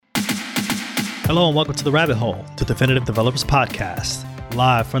Hello and welcome to The Rabbit Hole, the Definitive Developers Podcast,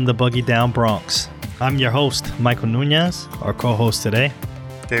 live from the Buggy Down Bronx. I'm your host, Michael Nunez, our co-host today.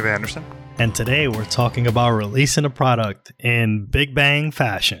 Dave Anderson. And today we're talking about releasing a product in Big Bang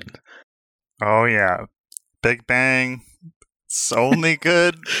fashion. Oh yeah, Big Bang. It's only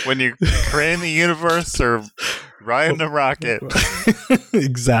good when you're creating the universe or riding a rocket.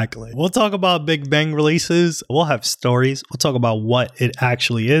 Exactly. We'll talk about Big Bang releases. We'll have stories. We'll talk about what it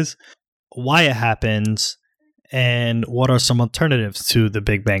actually is, why it happens, and what are some alternatives to the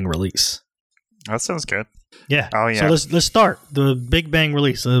Big Bang release. That sounds good. Yeah. Oh yeah. So let's start the Big Bang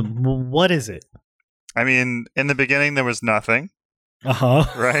release. What is it? I mean, in the beginning there was nothing.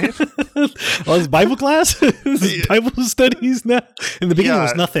 Right. Oh, it's Bible class. This is Bible studies now. In the beginning, it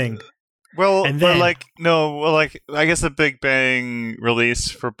was nothing. Well, and then, I guess the Big Bang release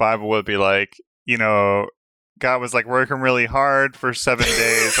for Bible would be like, God was like working really hard for 7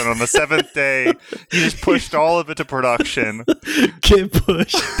 days, and on the seventh day, he just pushed all of it to production. Git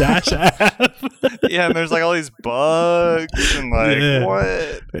push dash app. Yeah, and there's like all these bugs and what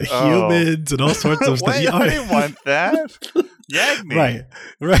humans and all sorts of stuff. I didn't want that. Yag me.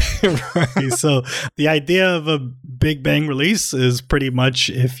 Right. So the idea of a Big Bang release is pretty much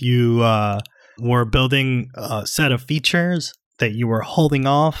if you were building a set of features that you were holding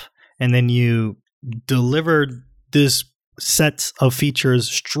off, and then you delivered this sets of features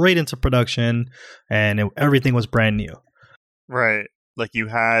straight into production, and everything was brand new. Right. Like you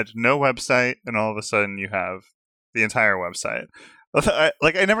had no website, and all of a sudden you have the entire website.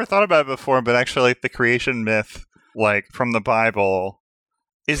 I never thought about it before, but actually, like the creation myth, like from the Bible,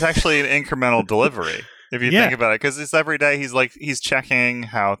 is actually an incremental delivery. If you think about it, because it's every day he's checking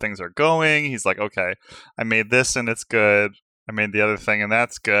how things are going. He's like, okay, I made this and it's good. I made the other thing and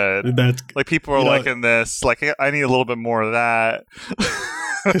that's good. Like people are liking this. Like I need a little bit more of that.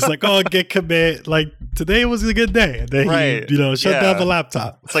 It's like, oh, git commit. Like today was a good day. And then shut down the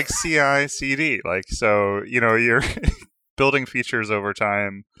laptop. It's like CI/CD. Like so, you're building features over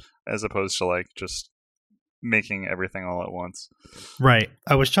time as opposed to like just making everything all at once. Right.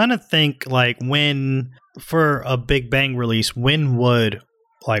 I was trying to think like when for a Big Bang release, when would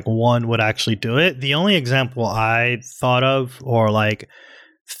like one would actually do it. The only example I thought of or like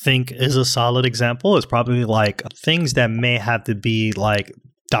think is a solid example is probably like things that may have to be like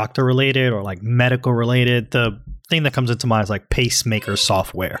doctor related or like medical related. The thing that comes into mind is like pacemaker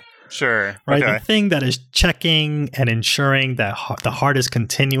software. Sure. Right. Okay. The thing that is checking and ensuring that the heart is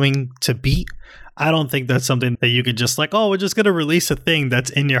continuing to beat. I don't think that's something that you could just like, oh, we're just going to release a thing that's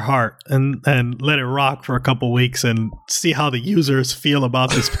in your heart and let it rock for a couple weeks and see how the users feel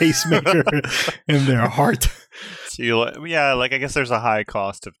about this pacemaker in their heart. So I guess there's a high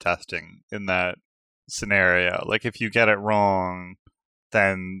cost of testing in that scenario. Like if you get it wrong,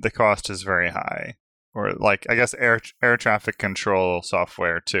 then the cost is very high. Or like, I guess air traffic control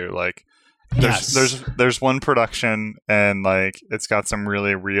software too. Like there's one production and like it's got some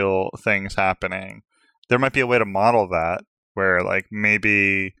really real things happening. There might be a way to model that where like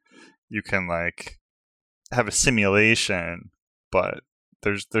maybe you can like have a simulation, but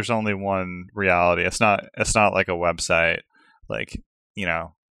there's only one reality. It's not like a website like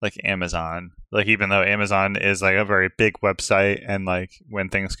like Amazon. Like even though Amazon is like a very big website and like when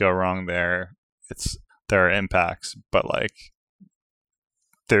things go wrong there are impacts, but like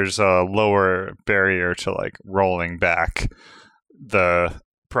there's a lower barrier to like rolling back the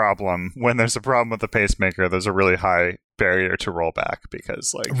problem. When there's a problem with the pacemaker, there's a really high barrier to roll back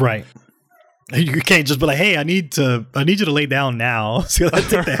because like right. You can't just be like, hey, I need you to lay down now. So take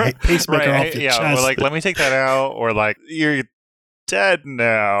the pacemaker off your chest. Or like let me take that out, or like you're dead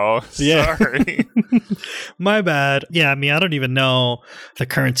now. Yeah. Sorry. My bad. Yeah, I mean, I don't even know the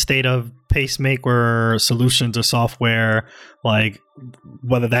current state of pacemaker solutions or software, like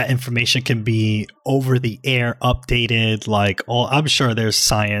whether that information can be over the air updated. Like I'm sure there's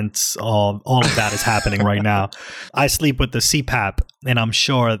science, all of that is happening right now. I sleep with the CPAP and I'm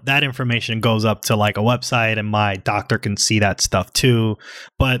sure that information goes up to like a website and my doctor can see that stuff too.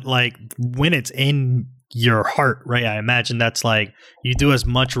 But like when it's in your heart, right? I imagine that's like you do as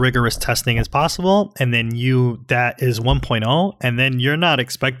much rigorous testing as possible, and then that is 1.0, and then you're not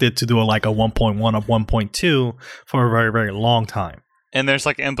expected to do like a 1.1 or 1.2 for a very, very long time. And there's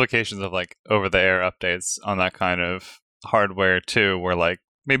like implications of like over the air updates on that kind of hardware too, where like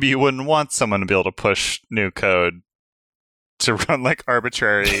maybe you wouldn't want someone to be able to push new code to run like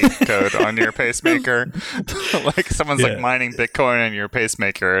arbitrary code on your pacemaker. Like someone's like mining Bitcoin on your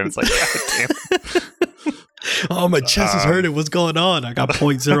pacemaker, and it's like, God damn it. Oh, my chest is hurting. What's going on? I got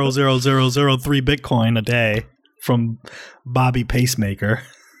 0.00003 Bitcoin a day from Bobby Pacemaker.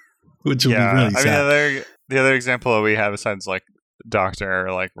 which would be really sad. The other example that we have besides like Doctor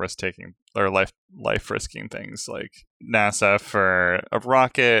or like risk taking or life risking things like NASA for a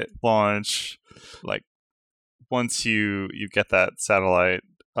rocket launch, like once you get that satellite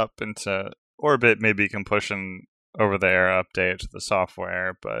up into orbit, maybe you can push an over the air update to the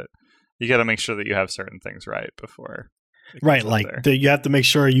software, but you got to make sure that you have certain things right before. Right, like you have to make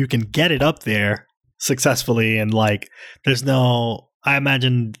sure you can get it up there successfully, and like there's no. I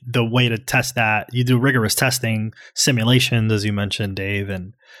imagine the way to test that, you do rigorous testing, simulations, as you mentioned, Dave,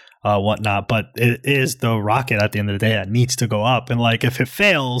 and whatnot. But it is the rocket at the end of the day that needs to go up. And like if it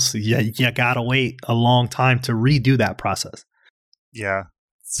fails, you gotta wait a long time to redo that process. Yeah.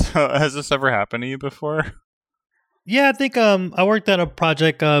 So has this ever happened to you before? Yeah, I think I worked at a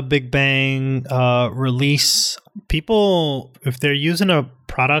project, Big Bang release. People, if they're using a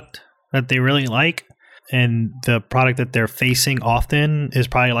product that they really like, and the product that they're facing often is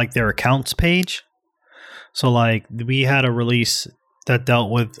probably like their accounts page. So like we had a release that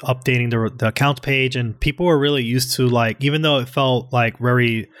dealt with updating the accounts page, and people were really used to like, even though it felt like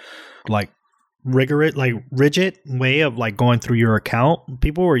very like rigorous, like rigid way of like going through your account,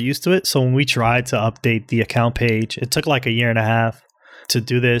 people were used to it. So when we tried to update the account page, it took like a year and a half to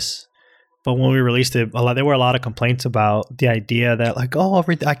do this. But when we released it, there were a lot of complaints about the idea that like, oh,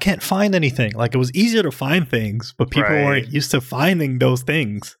 I can't find anything. Like it was easier to find things, but people weren't used to finding those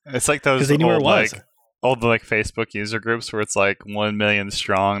things. It's like those they knew where it was. Old like Facebook user groups where it's like 1 million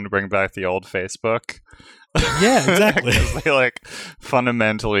strong to bring back the old Facebook. Yeah, exactly. They like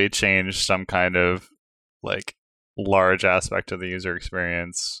fundamentally changed some kind of like large aspect of the user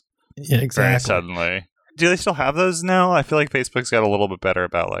experience. Yeah, exactly. Very suddenly. Do they still have those now? I feel like Facebook's got a little bit better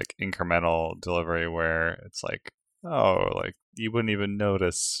about like incremental delivery where it's like, oh, like you wouldn't even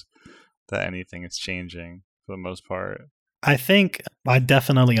notice that anything is changing for the most part. I think I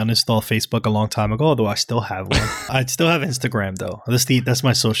definitely uninstalled Facebook a long time ago, although I still have one. I still have Instagram though. That's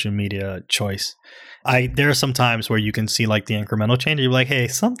my social media choice. There are some times where you can see like the incremental change. You're like, hey,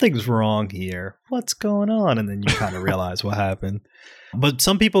 something's wrong here. What's going on? And then you kind of realize what happened. But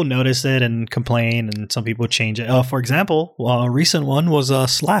some people notice it and complain, and some people change it. For example, a recent one was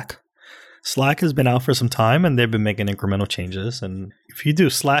Slack. Slack has been out for some time, and they've been making incremental changes. And if you do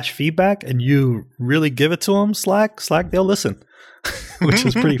 /feedback and you really give it to them, Slack, they'll listen, which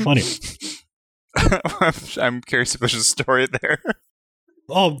is pretty funny. I'm curious if there's a story there.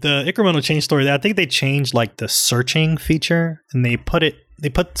 Oh, the incremental change story. I think they changed like the searching feature, and they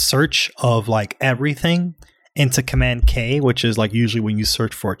put search of like everything into Command K, which is like usually when you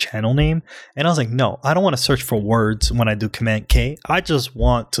search for a channel name. And I was like, no, I don't want to search for words when I do Command K. I just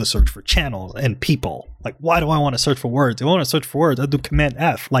want to search for channels and people. Like, why do I want to search for words? If I want to search for words, I do Command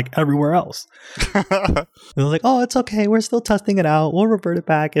F like everywhere else. And I was like, oh, it's okay. We're still testing it out. We'll revert it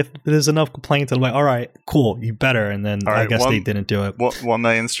back if there's enough complaints. I'm like, all right, cool. You better. And then I guess they didn't do it. 1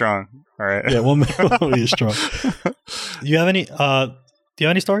 million strong. All right. Yeah, 1 million strong. Do you have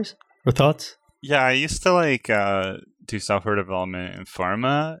any stories or thoughts? Yeah, I used to like do software development in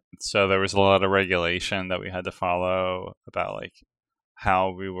pharma, so there was a lot of regulation that we had to follow about like how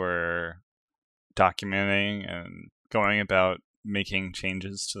we were documenting and going about making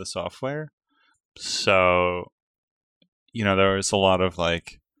changes to the software. So, there was a lot of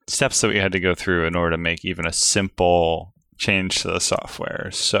like steps that we had to go through in order to make even a simple change to the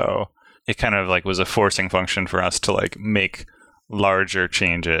software. So it kind of like was a forcing function for us to like make larger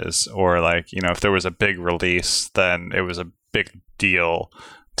changes, or like if there was a big release, then it was a big deal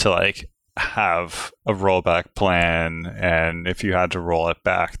to like have a rollback plan, and if you had to roll it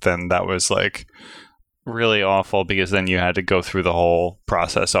back, then that was like really awful because then you had to go through the whole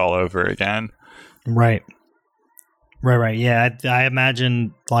process all over again. Right. Yeah, I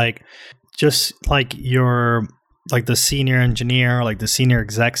imagine like just like your like the senior engineer, like the senior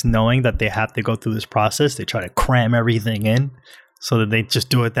execs knowing that they have to go through this process, they try to cram everything in so that they just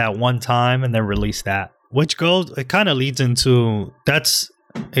do it that one time and then release that. It kind of leads into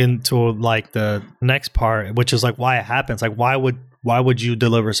like the next part, which is like why it happens. Like why would you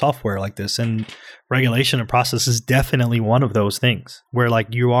deliver software like this? And regulation and process is definitely one of those things where like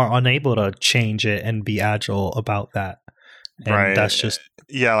you are unable to change it and be agile about that. And right. That's just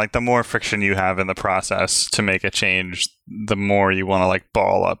like the more friction you have in the process to make a change, the more you want to like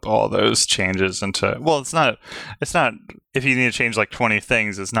ball up all those changes into, well, it's not if you need to change like 20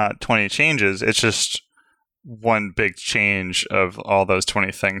 things, it's not 20 changes, it's just one big change of all those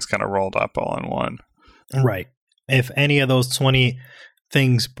 20 things kind of rolled up all in one. Right. If any of those 20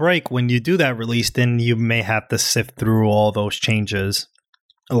 things break when you do that release, then you may have to sift through all those changes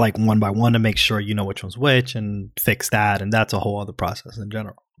like one by one to make sure you know which one's which and fix that. And that's a whole other process in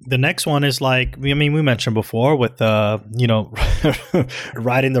general. The next one is like, I mean, we mentioned before with,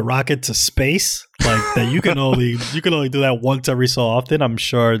 riding the rocket to space, like that you can only do that once every so often. I'm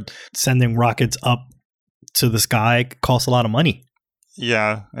sure sending rockets up to the sky costs a lot of money.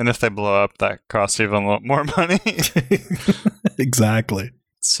 Yeah, and if they blow up, that costs even a lot more money. Exactly.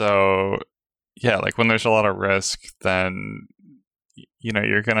 So, yeah, like when there's a lot of risk, then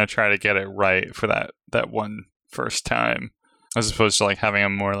you're gonna try to get it right for that one first time, as opposed to like having a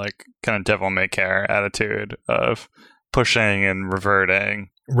more like kind of devil may care attitude of pushing and reverting.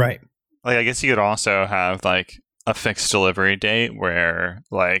 Right. Like I guess you could also have like a fixed delivery date where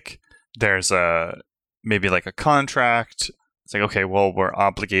like there's maybe like a contract. It's like, okay, well, we're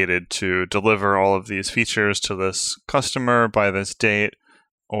obligated to deliver all of these features to this customer by this date,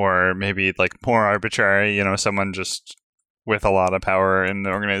 or maybe like more arbitrary, someone just with a lot of power in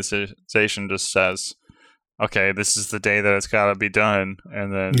the organization just says, okay, this is the day that it's got to be done.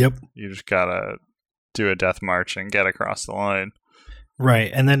 And then you just got to do a death march and get across the line.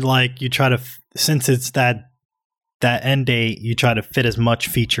 Right. And then like you try to, since it's that end date, you try to fit as much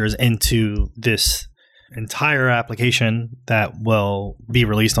features into this entire application that will be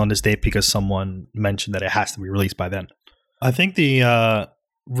released on this date because someone mentioned that it has to be released by then. I think the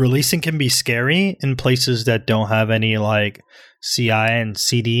releasing can be scary in places that don't have any like CI and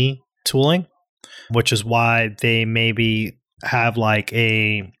CD tooling, which is why they maybe have like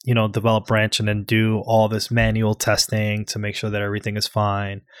a develop branch and then do all this manual testing to make sure that everything is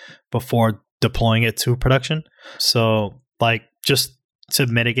fine before deploying it to production. So like just to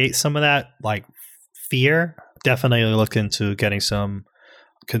mitigate some of that like fear, definitely look into getting some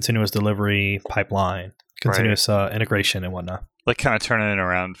continuous delivery pipeline, continuous integration and whatnot. Like kind of turning it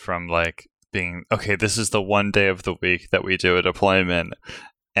around from like being, okay, this is the one day of the week that we do a deployment.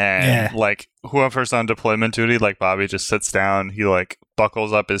 And like whoever's on deployment duty, like Bobby just sits down, he like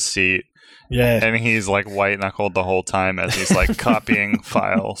buckles up his seat. Yeah. And he's like white knuckled the whole time as he's like copying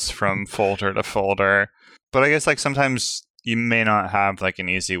files from folder to folder. But I guess like sometimes you may not have like an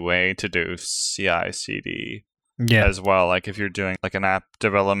easy way to do CI CD as well. Like if you're doing like an app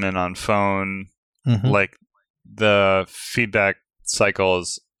development on phone, like the feedback cycle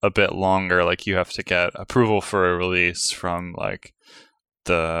is a bit longer. Like you have to get approval for a release from like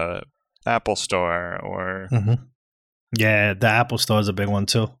the Apple Store or the Apple Store is a big one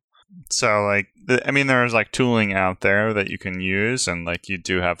too. So like there's like tooling out there that you can use, and like you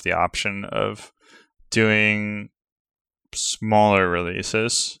do have the option of doing smaller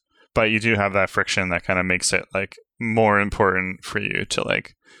releases, but you do have that friction that kind of makes it like more important for you to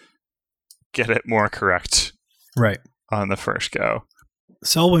like get it more correct right on the first go.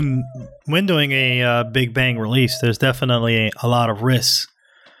 So when doing a big bang release, there's definitely a lot of risks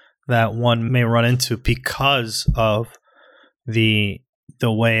that one may run into because of the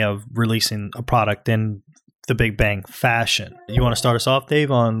way of releasing a product in the big bang fashion. You want to start us off,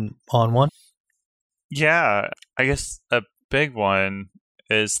 Dave, on one? Yeah, I guess a big one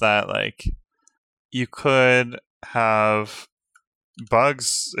is that like you could have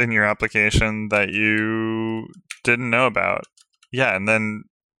bugs in your application that you didn't know about. Yeah, and then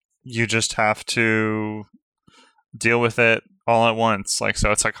you just have to deal with it all at once. Like,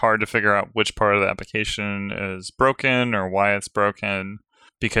 so it's like hard to figure out which part of the application is broken or why it's broken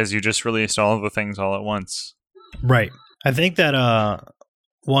because you just released all of the things all at once. Right. I think that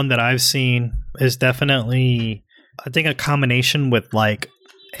one that I've seen is definitely, I think, a combination with like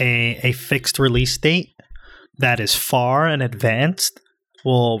a fixed release date that is far in advanced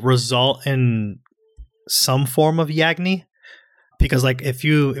will result in some form of Yagni. Because like if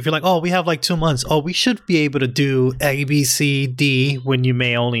you're like, oh, we have like 2 months, oh, we should be able to do A, B, C, D when you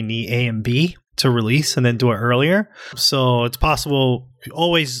may only need A and B to release and then do it earlier. So it's possible.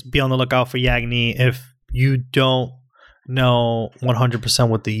 Always be on the lookout for Yagni if you don't know 100%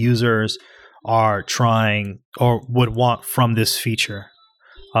 what the users are trying or would want from this feature.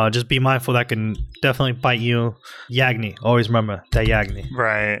 Just be mindful that can definitely bite you. Yagni. Always remember that Yagni.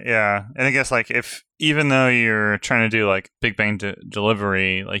 Right, yeah. And I guess like if, even though you're trying to do like big bang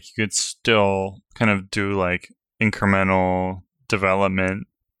delivery, like you could still kind of do like incremental development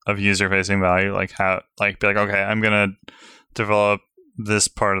of user facing value. Like how, like be like, okay, I'm going to develop this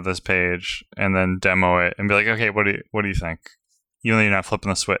part of this page and then demo it and be like, okay, what do you think? Even though you're not flipping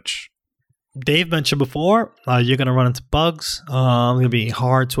the switch. Dave mentioned before, you're going to run into bugs. It's going to be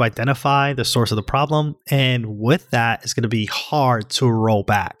hard to identify the source of the problem. And with that, it's going to be hard to roll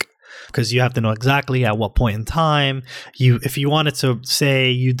back because you have to know exactly at what point in time. If you wanted to say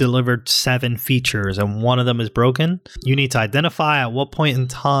you delivered 7 features and one of them is broken, you need to identify at what point in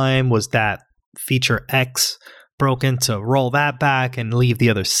time was that feature X broken to roll that back and leave the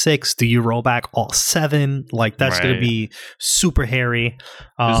other 6? Do you roll back all 7? Like, that's going to be super hairy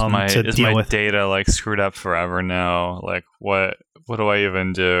is my data like screwed up forever now? Like, what do I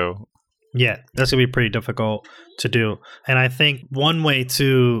even do? Yeah, that's going to be pretty difficult to do. And I think one way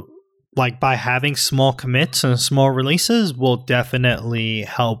to, like, by having small commits and small releases will definitely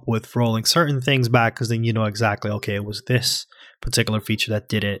help with rolling certain things back, because then you know exactly, okay, it was this particular feature that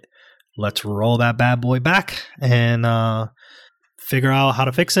did it. Let's roll that bad boy back and figure out how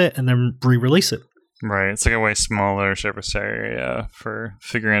to fix it and then re-release it. Right. It's like a way smaller surface area for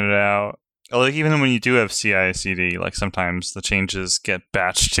figuring it out. Like, even when you do have CI/CD, like, sometimes the changes get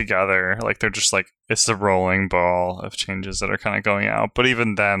batched together. Like, they're just like, it's a rolling ball of changes that are kind of going out. But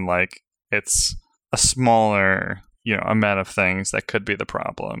even then, like, it's a smaller, amount of things that could be the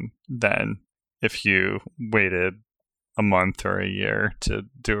problem than if you waited a month or a year to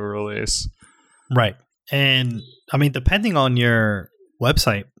do a release. Right. And I mean, depending on your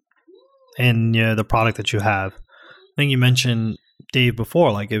website and the product that you have, I think you mentioned, Dave,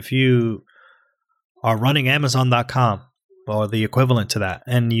 before, like, if you are running Amazon.com or the equivalent to that,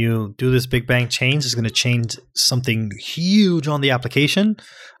 and you do this big bang change, it's going to change something huge on the application,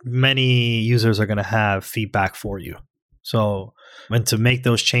 many users are going to have feedback for you. So, and to make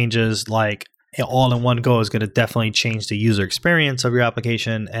those changes, like, all in one go is going to definitely change the user experience of your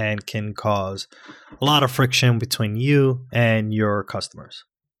application and can cause a lot of friction between you and your customers.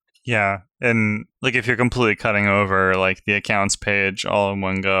 Yeah. And like, if you're completely cutting over like the accounts page all in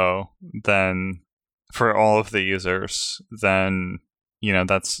one go, then for all of the users, then,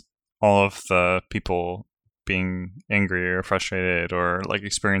 that's all of the people being angry or frustrated or like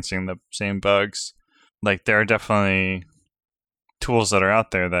experiencing the same bugs. Like, there are definitely tools that are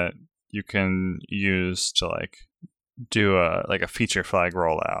out there that you can use to like do a feature flag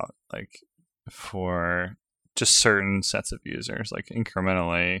rollout, like for just certain sets of users, like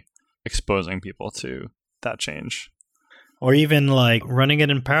incrementally exposing people to that change. Or even like running it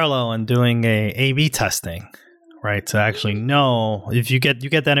in parallel and doing A/B testing, right? To actually know if you get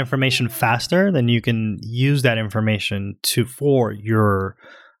that information faster, then you can use that information for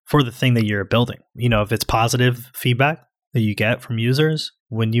the thing that you're building. If it's positive feedback that you get from users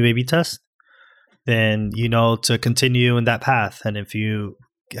when you A/B test, then to continue in that path. And if you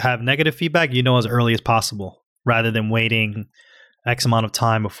have negative feedback, as early as possible, rather than waiting X amount of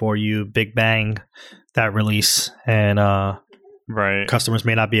time before you big bang that release, and right, customers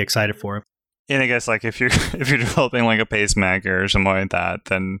may not be excited for it. And I guess like if you're developing like a pacemaker or something like that,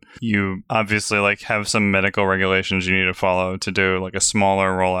 then you obviously like have some medical regulations you need to follow to do like a smaller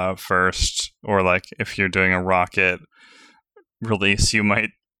rollout first. Or like if you're doing a rocket release, you might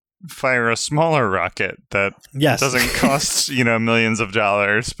fire a smaller rocket that doesn't cost millions of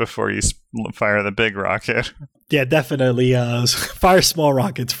dollars before you fire the big rocket. Yeah, definitely fire small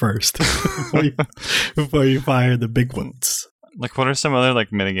rockets first before you fire the big ones. Like, what are some other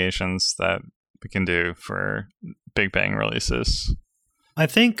like mitigations that we can do for big bang releases? I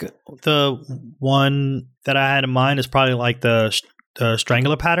think the one that I had in mind is probably like the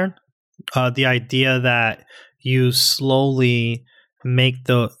strangler pattern. The idea that you slowly make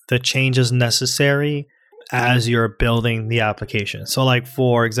the changes necessary as you're building the application. So like,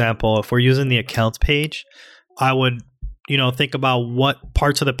 for example, if we're using the accounts page, I would think about what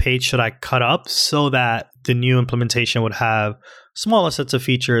parts of the page should I cut up so that the new implementation would have smaller sets of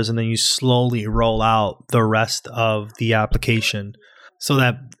features, and then you slowly roll out the rest of the application so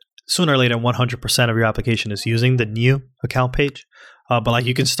that sooner or later 100% of your application is using the new account page. But like,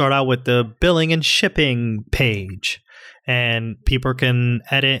 you can start out with the billing and shipping page, and people can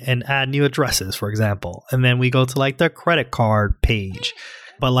edit and add new addresses, for example. And then we go to like the credit card page.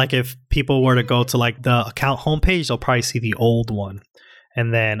 But like, if people were to go to like the account homepage, they'll probably see the old one.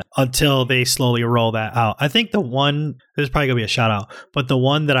 And then until they slowly roll that out. I think the one, there's probably going to be a shout out, but the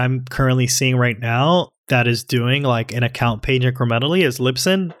one that I'm currently seeing right now that is doing like an account page incrementally is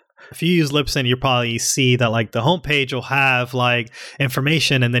Libsyn. If you use Libsyn, you probably see that like the homepage will have like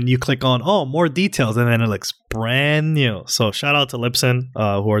information, and then you click on, more details, and then it looks brand new. So shout out to Libsyn,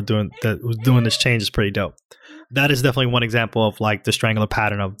 who's doing this change. Is pretty dope. That is definitely one example of like the strangler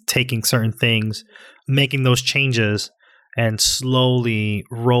pattern of taking certain things, making those changes, and slowly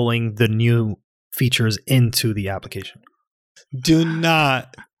rolling the new features into the application. Do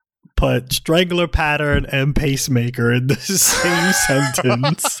not put strangler pattern and pacemaker in the same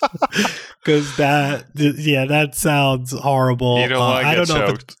sentence, because that sounds horrible. You don't want to get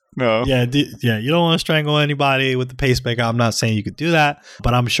choked. No. Yeah, you don't want to strangle anybody with the pacemaker. I'm not saying you could do that,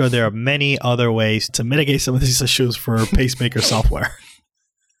 but I'm sure there are many other ways to mitigate some of these issues for pacemaker software.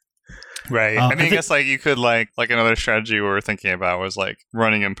 Right. I mean, I guess like you could like another strategy we were thinking about was like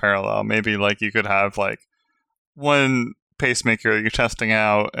running in parallel. Maybe like you could have like one pacemaker you're testing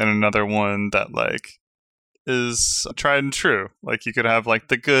out and another one that like is tried and true. Like you could have like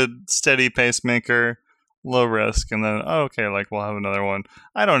the good steady pacemaker, low risk, and then okay, like we'll have another one.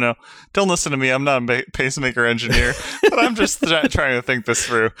 I don't know. Don't listen to me. I'm not a pacemaker engineer, but I'm just trying to think this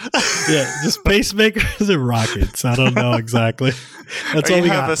through. Yeah, just pacemakers and rockets. I don't know exactly. That's or all you we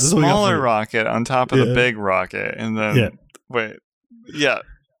have got. a smaller rocket on top of the big rocket, and then wait,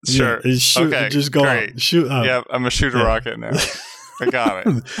 sure, shoot, okay, just go great. Shoot up. Yeah, I'm a shooter rocket now. I got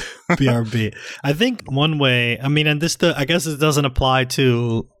it. BRB. I think one way. I mean, and I guess it doesn't apply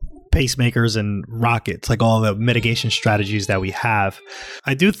to pacemakers and rockets, like all the mitigation strategies that we have.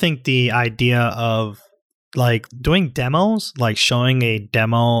 I do think the idea of like doing demos, like showing a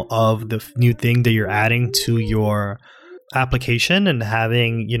demo of the new thing that you're adding to your application and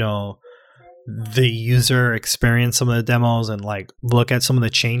having, the user experience some of the demos and like look at some of the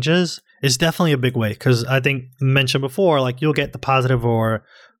changes is definitely a big way. Because I think mentioned before, like you'll get the positive or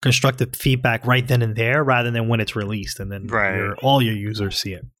constructive feedback right then and there rather than when it's released and then all your users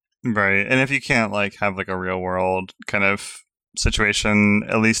see it. Right. And if you can't like have like a real world kind of situation,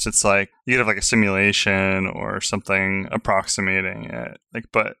 at least it's like you could have like a simulation or something approximating it. Like,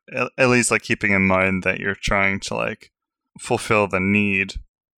 but at least like keeping in mind that you're trying to like fulfill the need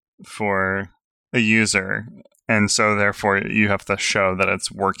for a user. And so therefore you have to show that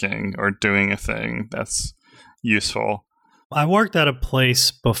it's working or doing a thing that's useful. I worked at a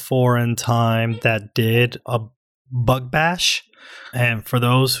place before in time that did a bug bash. And for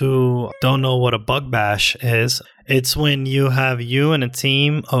those who don't know what a bug bash is, it's when you have you and a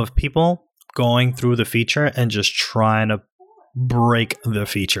team of people going through the feature and just trying to break the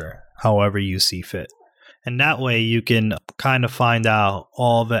feature however you see fit. And that way you can kind of find out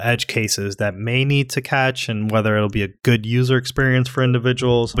all the edge cases that may need to catch and whether it'll be a good user experience for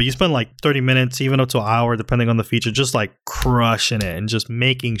individuals. But you spend like 30 minutes, even up to an hour, depending on the feature, just like crushing it and just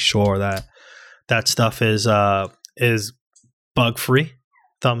making sure that that stuff is bug free.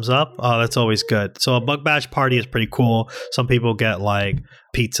 Thumbs up. Oh, that's always good. So a bug bash party is pretty cool. Some people get like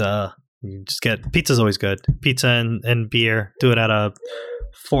pizza. You just get pizza's always good. Pizza and beer. Do it at a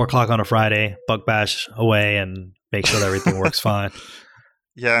 4:00 on a Friday. Bug bash away and make sure that everything works fine.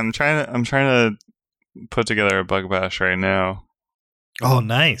 Yeah, I'm trying to put together a bug bash right now. Oh,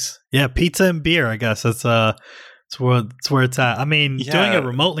 nice. Yeah, pizza and beer. I guess it's where it's at. I mean, doing it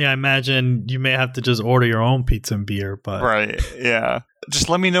remotely, I imagine you may have to just order your own pizza and beer. But right, yeah. Just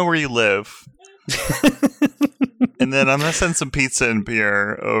let me know where you live, and then I'm gonna send some pizza and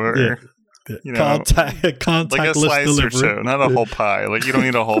beer over. Yeah. Contact like a slice delivery. or two, not a whole pie. Like you don't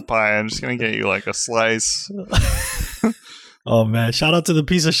need a whole pie. I'm just gonna get you like a slice. Oh man! Shout out to the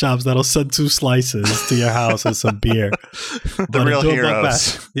pizza shops that'll send 2 slices to your house and some beer. The real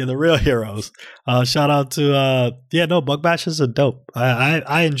heroes. Yeah, the real heroes. Shout out to bug bashes are dope.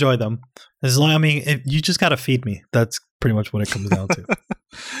 I enjoy them. As long, you just gotta feed me. That's pretty much what it comes down to.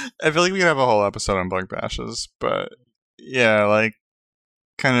 I feel like we could have a whole episode on bug bashes, but yeah, like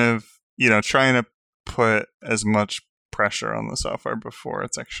kind of trying to put as much pressure on the software before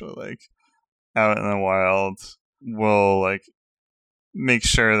it's actually like out in the wild will like make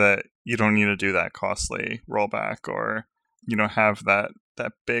sure that you don't need to do that costly rollback or have that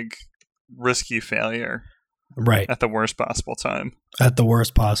big risky failure right at the worst possible time. At the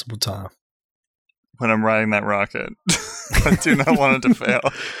worst possible time. When I'm riding that rocket, I do not want it to fail.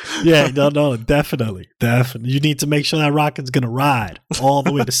 Yeah, no, definitely. You need to make sure that rocket's going to ride all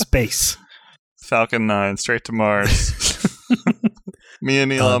the way to space. Falcon 9, straight to Mars. Me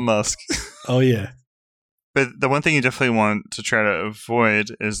and Elon Musk. Oh, yeah. But the one thing you definitely want to try to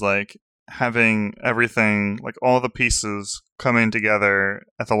avoid is like having everything, like all the pieces coming together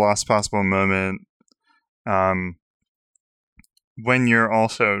at the last possible moment. When you're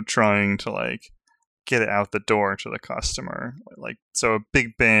also trying to like get it out the door to the customer. Like, so a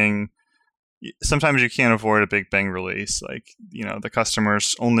big bang, sometimes you can't avoid a big bang release. Like, the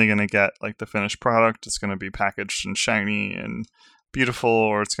customer's only going to get like the finished product. It's going to be packaged and shiny and beautiful,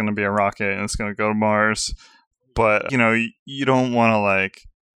 or it's going to be a rocket and it's going to go to Mars. But, you don't want to like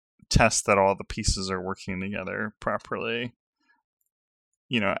test that all the pieces are working together properly.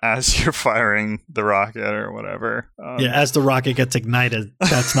 As you're firing the rocket or whatever. As the rocket gets ignited,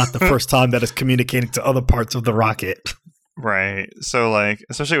 that's not the first time that it's communicating to other parts of the rocket. Right. So, like,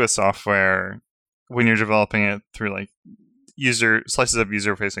 especially with software, when you're developing it through, like, slices of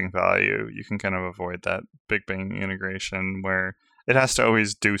user-facing value, you can kind of avoid that big bang integration where it has to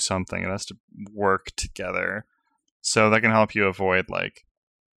always do something. It has to work together. So that can help you avoid, like,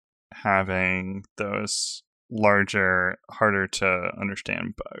 having those larger, harder to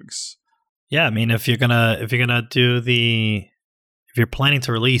understand bugs. Yeah, I mean, if you're planning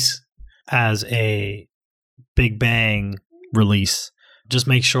to release as a Big Bang release, just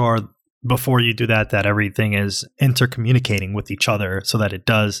make sure before you do that everything is intercommunicating with each other so that it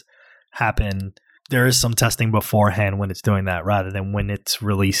does happen. There is some testing beforehand when it's doing that rather than when it's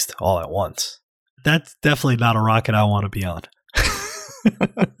released all at once. That's definitely not a rocket I want to be on.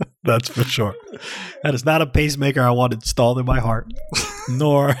 That's for sure. That is not a pacemaker I want installed in my heart,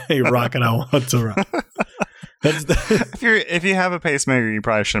 nor a rocket I want to run. If you have a pacemaker, you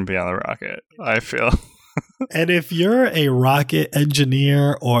probably shouldn't be on the rocket, I feel. And if you're a rocket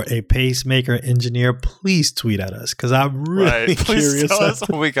engineer or a pacemaker engineer, please tweet at us because I'm really curious. Tell us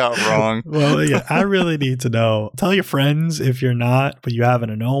what we got wrong. Well, yeah, I really need to know. Tell your friends if you're not, but you happen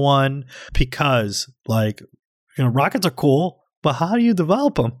to know one, because rockets are cool, but how do you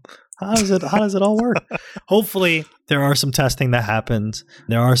develop them? How does it all work? Hopefully, there are some testing that happens.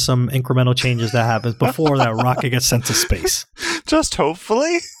 There are some incremental changes that happens before that rocket gets sent to space. Just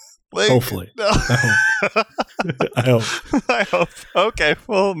hopefully. Hopefully. No. I hope. I hope. Okay.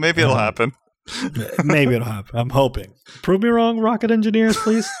 Well, maybe it'll happen. Maybe it'll happen. I'm hoping. Prove me wrong, rocket engineers,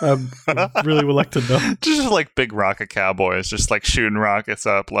 please. I really would like to know. Just like big rocket cowboys, just like shooting rockets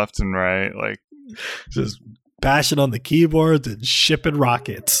up left and right, just bashing on the keyboards and shipping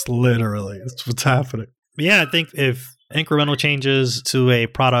rockets. Literally, that's what's happening. Yeah, I think if incremental changes to a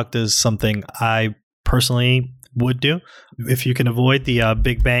product is something I personally would do. If you can avoid the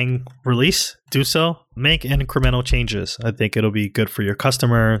Big Bang release, do so. Make incremental changes. I think it'll be good for your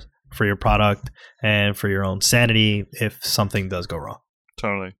customer, for your product, and for your own sanity if something does go wrong.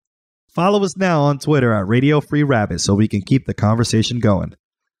 Totally. Follow us now on Twitter at Radio Free Rabbit so we can keep the conversation going.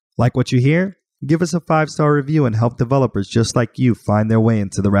 Like what you hear? Give us a 5-star review and help developers just like you find their way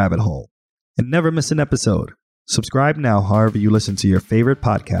into the rabbit hole. And never miss an episode. Subscribe now however you listen to your favorite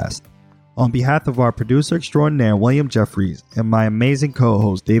podcast. On behalf of our producer extraordinaire, William Jeffries, and my amazing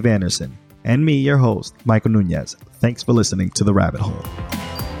co-host, Dave Anderson, and me, your host, Michael Nunez, thanks for listening to The Rabbit Hole.